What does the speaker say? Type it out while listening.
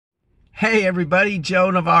Hey everybody,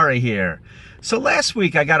 Joe Navarre here. So last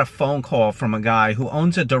week I got a phone call from a guy who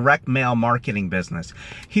owns a direct mail marketing business.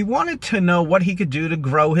 He wanted to know what he could do to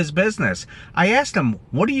grow his business. I asked him,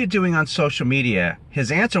 what are you doing on social media?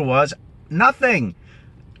 His answer was, nothing.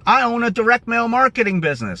 I own a direct mail marketing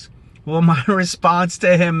business. Well, my response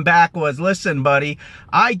to him back was, listen, buddy,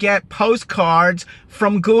 I get postcards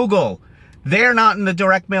from Google. They're not in the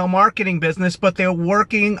direct mail marketing business, but they're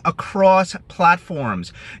working across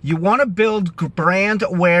platforms. You want to build brand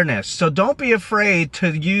awareness, so don't be afraid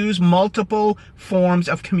to use multiple forms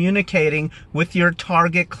of communicating with your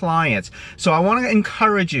target clients. So I want to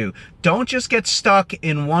encourage you, don't just get stuck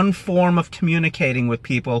in one form of communicating with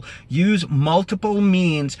people. Use multiple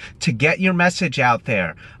means to get your message out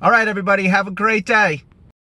there. All right, everybody, have a great day.